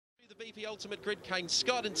BP Ultimate Grid, Kane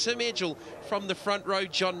Scott and Tim Edgell from the front row.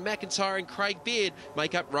 John McIntyre and Craig Baird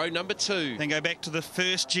make up row number 2. Then go back to the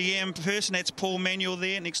first GM person, that's Paul Manuel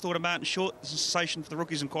there, next door to Martin Short. This is a sensation for the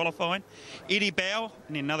rookies in qualifying. Eddie Bow,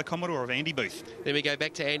 and then another Commodore of Andy Booth. Then we go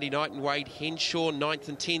back to Andy Knight and Wade Henshaw, 9th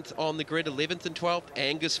and 10th on the grid, 11th and 12th,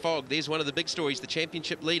 Angus Fogg. There's one of the big stories, the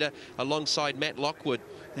championship leader alongside Matt Lockwood.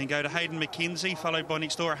 Then go to Hayden McKenzie, followed by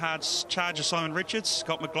next door a hard charger Simon Richards,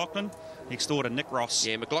 Scott McLaughlin, next door to Nick Ross.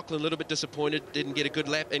 Yeah, McLaughlin a little bit disappointed, didn't get a good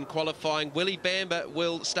lap in qualifying. Willie Bamber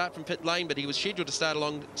will start from pit lane, but he was scheduled to start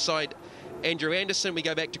alongside Andrew Anderson. We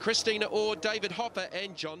go back to Christina Orr, David Hopper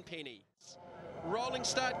and John Penny. Rolling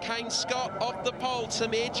start, Kane Scott off the pole,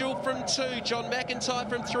 Tim Edgell from 2, John McIntyre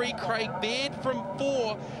from 3, Craig Baird from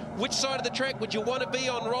 4. Which side of the track would you want to be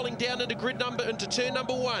on rolling down into into turn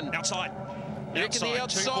number 1? Outside. Outside,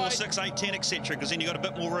 2, 4, 6, 8, 10, etc. Because then you've got a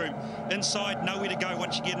bit more room. Inside, nowhere to go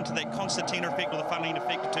once you get into that concertina effect or the funneling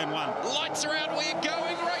effect of turn 1. Lights are out, we're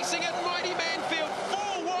going, racing at mighty Manfeild.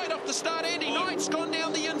 4 wide off the start. Andy Knight's gone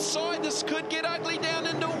down the inside. This could get ugly down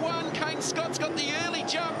into 1. Kane Scott's got the early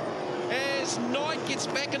jump as Knight gets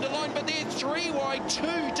back into line, but they're 3 wide, 2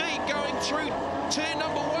 deep going through turn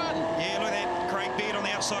number 1. Yeah, look at that. Craig Baird on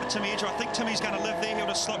the outside of Tim Edgell. I think Timmy's going to live there. He'll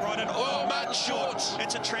just slot right in. Oh, Martin Short.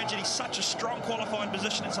 It's a tragedy. Such a strong qualifying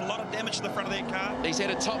position. It's a lot of damage to the front of that car. He's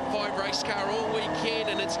had a top 5 race car all weekend,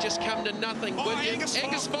 and it's just come to nothing. Oh, Angus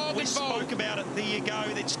Fogg. We involved. spoke about it. There you go.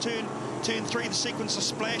 That's turn 3, the sequence of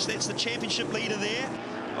splash. That's the championship leader there.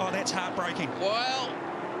 Oh, that's heartbreaking. Well,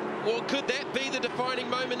 could that be the defining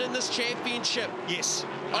moment in this championship? Yes.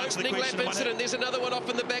 Opening lap incident. There's another one off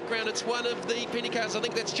in the background. It's one of the Penny cars. I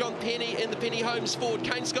think that's John Penny in the Penny Homes Ford.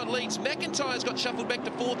 Kane Scott leads. McIntyre's got shuffled back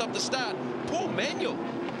to 4th up the start. Paul Manuel,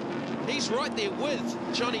 he's right there with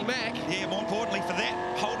Johnny Mack. Yeah, more importantly for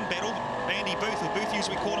that Holden battle, Andy Booth, or Booth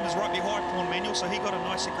usually call him, is right behind Paul Manuel, so he got a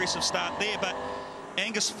nice aggressive start there. But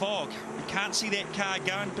Angus Fogg, you can't see that car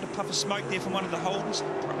going. Bit of puff of smoke there from one of the Holdens.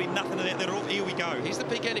 Probably nothing of that at all. Here we go. Here's the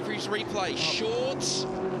peak antifreeze replay. Shorts,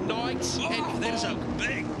 Knight, and that is a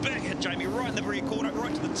big hit, Jamie, right in the rear corner,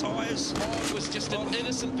 right to the tyres. It was just an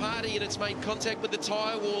innocent party, and it's made contact with the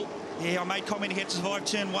tyre wall. Yeah, I made comment he had to survive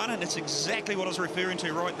turn 1, and it's exactly what I was referring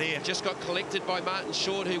to right there. Just got collected by Martin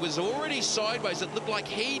Short, who was already sideways. It looked like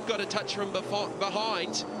he'd got a touch from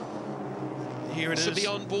behind. Here it is. To be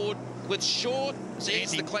on board with Short.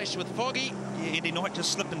 There's the clash with Foggy. Yeah, Andy Knight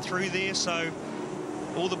just slipping through there, so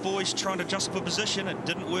all the boys trying to adjust for position. It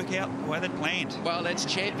didn't work out the way they'd planned. Well, that's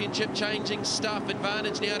championship changing stuff.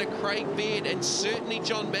 Advantage now to Craig Baird and certainly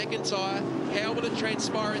John McIntyre. How will it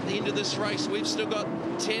transpire at the end of this race? We've still got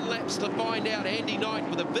 10 laps to find out. Andy Knight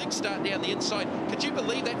with a big start down the inside. Could you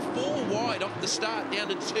believe that? 4 wide off the start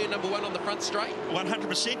down into turn number 1 on the front straight?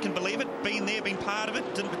 100% can believe it. Been there, been part of it.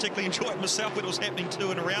 Didn't particularly enjoy it myself when it was happening to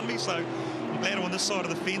and around me, so I'm glad I'm on this side of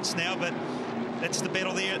the fence now. But that's the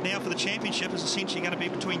battle there now for the championship, is essentially going to be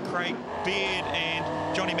between Craig Baird and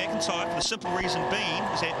Johnny McIntyre, for the simple reason being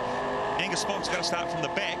is that Angus Fogg's got to start from the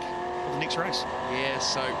back of the next race. Yeah,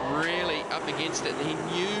 so really up against it. He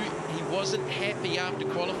knew he wasn't happy after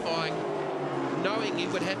qualifying, knowing he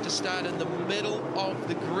would have to start in the middle of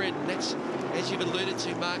the grid. And that's, as you've alluded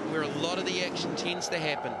to, Mark, where a lot of the action tends to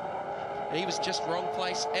happen. And he was just wrong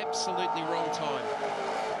place, absolutely wrong time.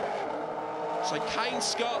 So Kane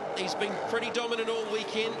Scott, he's been pretty dominant all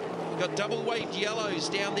weekend. Got double waved yellows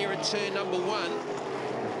down there at turn number 1.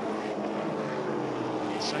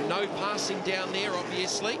 So no passing down there,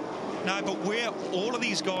 obviously. No, but where all of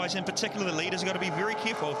these guys, in particular the leaders, have got to be very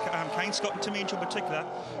careful. Kane Scott and Tim Edgell in particular,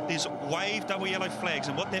 there's waved double yellow flags,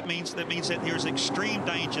 and what that means that there is extreme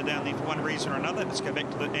danger down there for one reason or another. Let's go back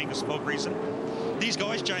to the Angus Fogg reason. These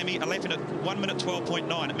guys, Jamie, are lapping at 1 minute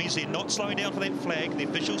 12.9. It means they're not slowing down for that flag. The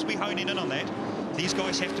officials will be honing in on that. These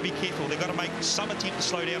guys have to be careful. They've got to make some attempt to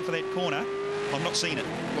slow down for that corner. I'm not seeing it.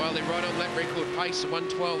 Well, they're right on lap record pace,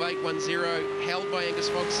 1:12.810, held by Angus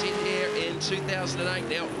Fogg, set here in 2008.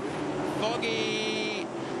 Now, Foggy,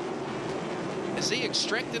 has he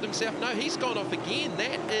extracted himself? No, he's gone off again.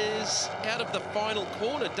 That is out of the final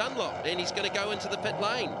corner, Dunlop, and he's going to go into the pit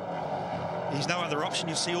lane. There's no other option.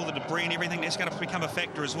 You see all the debris and everything. That's going to become a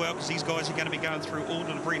factor as well, because these guys are going to be going through all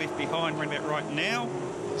the debris left behind right about right now.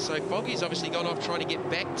 So Foggy's obviously gone off trying to get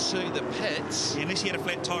back to the pits. Yeah, unless he had a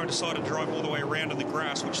flat tyre and decided to drive all the way around in the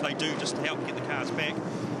grass, which they do just to help get the cars back.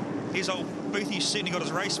 Here's old Boothie, certainly got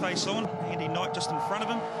his race face on. Andy Knight just in front of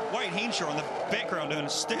him. Wade Henshaw in the background doing a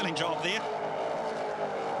sterling job there.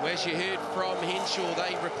 Well, as you heard from Henshaw,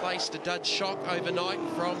 they replaced a dud shock overnight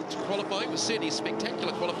from qualifying. It was certainly a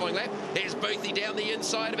spectacular qualifying lap. There's Boothie down the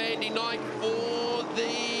inside of Andy Knight for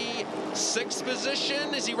the Sixth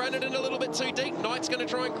position. Is he running in a little bit too deep? Knight's going to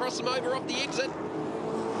try and cross him over off the exit.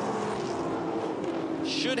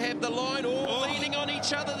 Should have the line, all leaning on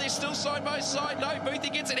each other. They're still side by side. No,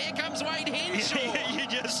 Boothie gets it. Here comes Wade Henshaw. You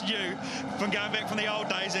just knew from going back from the old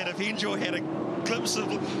days that if Henshaw had a glimpse of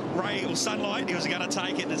ray or sunlight, he was going to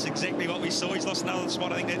take it. And it's exactly what we saw. He's lost another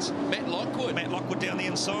spot. I think that's Matt Lockwood. Matt Lockwood down the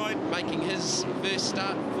inside. Making his first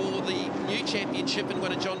start for the new championship in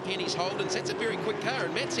one of John Penny's Holdens. That's a very quick car,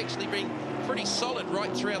 and Matt's actually been pretty solid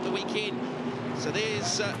right throughout the weekend. So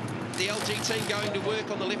there's the LG team going to work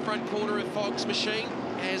on the left front corner of Fogg's machine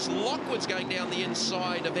as Lockwood's going down the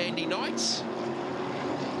inside of Andy Knight.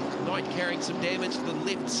 Knight carrying some damage to the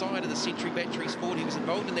left side of the Century Batteries Ford. He was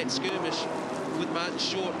involved in that skirmish with Martin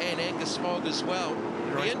Short and Angus Fogg as well.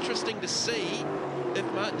 It'll be interesting to see if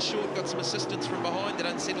Martin Short got some assistance from behind that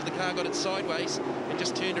unsettled the car, got it sideways and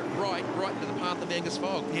just turned it right into the path of Angus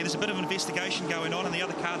Fogg. Yeah, there's a bit of an investigation going on, and the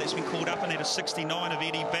other car that's been called up in that is 69 of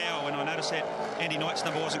Eddie Bow, and I noticed that Andy Knight's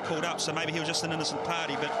number wasn't called up, so maybe he was just an innocent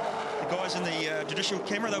party. But the guys in the judicial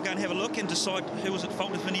camera, they'll go and have a look and decide who was at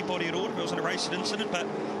fault, if anybody at all, if it was a racing incident. But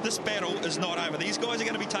this battle is not over. These guys are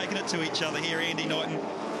going to be taking it to each other here, Andy Knight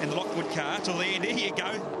and the Lockwood car till the end. Here you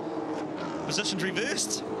go. Positions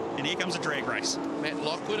reversed. And here comes a drag race. Matt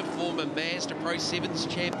Lockwood, a former Mazda Pro 7's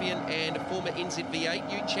champion and a former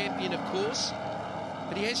NZV8 champion, of course.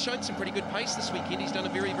 But he has shown some pretty good pace this weekend. He's done a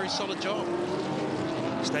very, very solid job.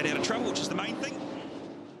 Stayed out of trouble, which is the main thing.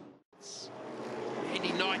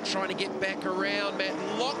 Andy Knight trying to get back around Matt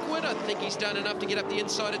Lockwood. I think he's done enough to get up the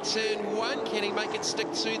inside of turn one. Can he make it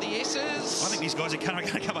stick to the S's? I think these guys are going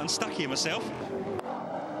to come unstuck here myself.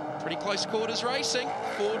 Pretty close quarters racing.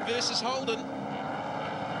 Ford versus Holden.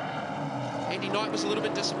 Andy Knight was a little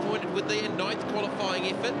bit disappointed with their 9th qualifying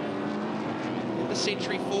effort in the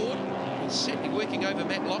Century Ford. He's certainly working over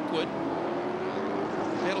Matt Lockwood.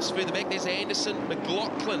 Battles further back. There's Anderson.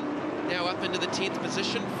 McLaughlin now up into the 10th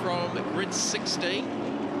position from grid 16.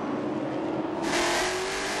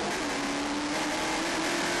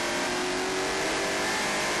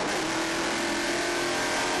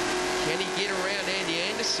 Can he get around Andy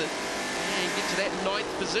Anderson and get to that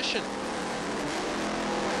 9th position?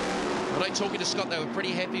 I know, talking to Scott, they were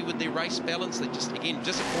pretty happy with their race balance. They're just, again,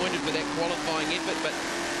 disappointed with that qualifying effort, but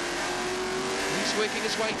he's working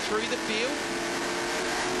his way through the field.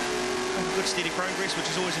 Good steady progress, which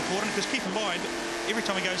is always important, because keep in mind, every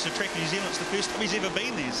time he goes to a track in New Zealand, it's the first time he's ever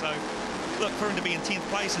been there. So, look, for him to be in 10th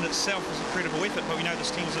place in itself is a credible effort, but we know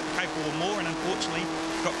this team was capable of more, and unfortunately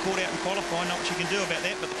got caught out in qualifying. Not much you can do about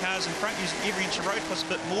that, but the cars in front using every inch of road plus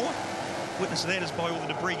a bit more. Witness of that is by all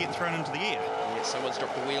the debris getting thrown into the air. Yeah, someone's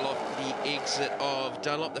dropped the wheel off the exit of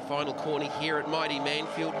Dunlop, the final corner here at mighty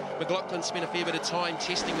Manfeild. McLaughlin spent a fair bit of time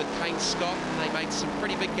testing with Kane Scott, and they made some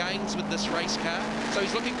pretty big gains with this race car. So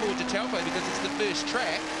he's looking forward to Taupo because it's the first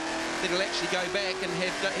track that he'll actually go back and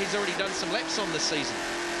he's already done some laps on this season.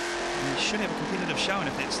 He should have a competitive showing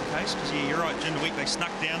if that's the case, because yeah, you're right, during the week they snuck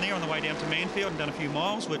down there on the way down to Manfeild and done a few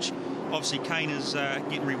miles, which obviously Kane is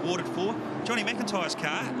getting rewarded for. Johnny McIntyre's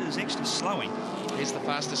car is actually slowing. Here's the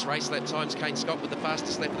fastest race lap times. Kane Scott with the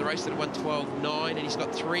fastest lap of the race at 1:12.9, and he's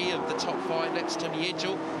got 3 of the top 5 laps. Tim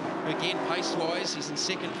Yedgel, who again, pace-wise, he's in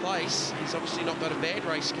 2nd place. He's obviously not got a bad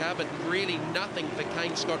race car, but really nothing for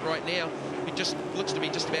Kane Scott right now. He just looks to be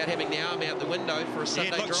just about having the arm out the window for a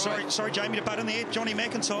Sunday drive. Sorry, Jamie, to butt in there. Johnny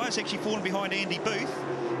McIntyre has actually fallen behind Andy Booth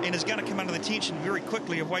and is going to come under the tension very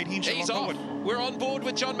quickly of Wade Henshaw. He's off. We're on board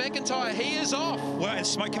with John McIntyre. He is off. Well, and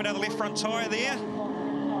smoke coming out of the left front tyre there.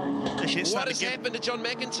 What has happened to John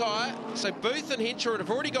McIntyre? So Booth and Henshaw have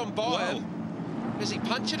already gone by him. Has he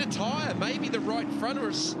punctured a tyre? Maybe the right front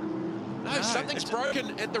or... No, something's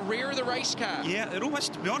broken at the rear of the race car. Yeah, it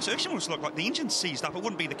almost, to be honest, it actually almost looked like the engine's seized up. It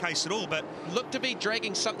wouldn't be the case at all, but... Looked to be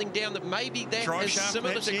dragging something down that maybe that is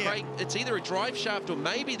similar to Craig. It's either a drive shaft or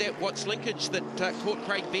maybe that Watts linkage that caught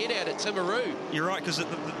Craig Baird out at Timaru. You're right, because the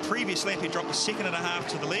previous lap he dropped a 2.5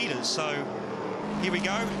 to the leaders. So here we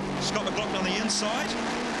go. Scott McLaughlin on the inside.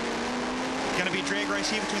 Going to be a drag race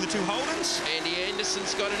here between the two Holdens. Andy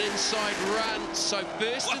Anderson's got an inside run, so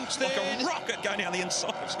first and third. Like a rocket going down the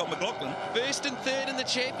inside of Scott McLaughlin. First and third in the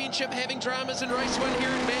championship, having dramas in race 1 here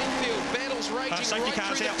in Manfeild. Battles raging safety right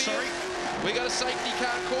car's through out, the field. sorry. We got a safety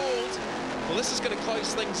car called. Well, this is going to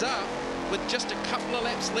close things up with just a couple of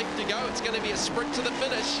laps left to go. It's going to be a sprint to the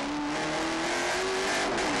finish.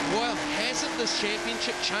 Well, hasn't this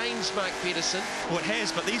championship changed, Mark Pedersen? Well, it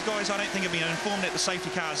has, but these guys, I don't think, have been informed that the safety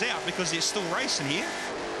car's out because they're still racing here.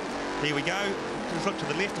 There we go. Look to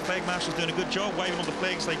the left. The flag marshal's doing a good job, waving all the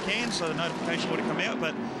flags they can, so the notification would have come out.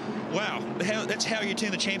 But, wow, that's how you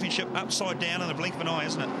turn the championship upside down in the blink of an eye,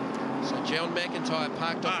 isn't it? So John McIntyre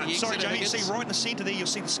parked off the exit. Sorry, Jamie, you see right in the centre there, you'll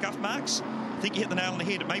see the scuff marks. I think you hit the nail on the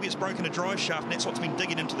head. Maybe it's broken a drive shaft, and that's what's been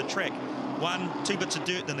digging into the track. 2 bits of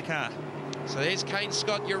dirt in the car. So there's Kane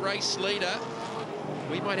Scott, your race leader.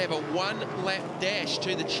 We might have a one-lap dash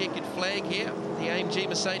to the checkered flag here. The AMG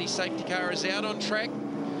Mercedes safety car is out on track.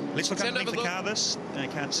 Let's look underneath the car. I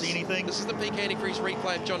can't see anything. This is the peak antifreeze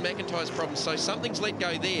replay of John McIntyre's problem. So something's let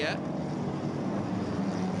go there.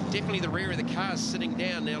 Definitely the rear of the car is sitting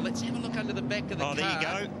down. Now let's have a look under the back of the car. Oh, there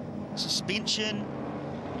you go. Suspension.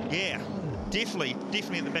 Yeah, definitely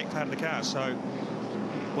at the back part of the car. So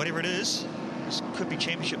whatever it is, this could be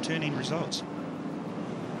championship turn-in results.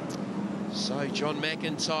 So John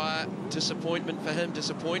McIntyre, disappointment for him,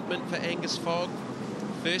 disappointment for Angus Fogg.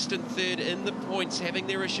 First and third in the points, having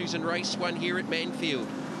their issues in race 1 here at Manfeild.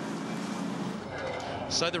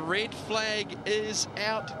 So the red flag is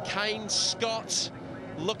out. Kane Scott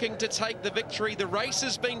looking to take the victory. The race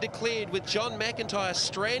has been declared with John McIntyre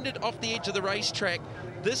stranded off the edge of the racetrack.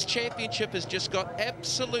 This championship has just got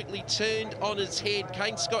absolutely turned on its head.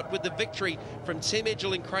 Kane Scott with the victory from Tim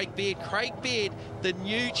Edgell and Craig Baird. Craig Baird, the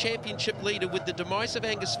new championship leader, with the demise of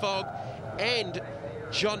Angus Fogg and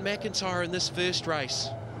John McIntyre in this first race.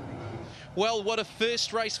 Well, what a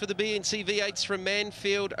first race for the NZV8's from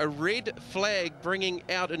Manfeild. A red flag bringing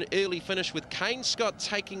out an early finish with Kane Scott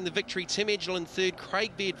taking the victory, Tim Edgell in third,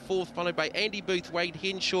 Craig Baird fourth, followed by Andy Booth, Wade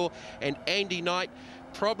Henshaw and Andy Knight.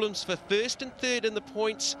 Problems for first and third in the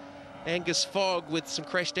points. Angus Fogg with some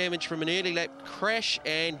crash damage from an early lap crash,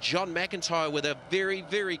 and John McIntyre with a very,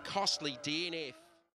 very costly DNF.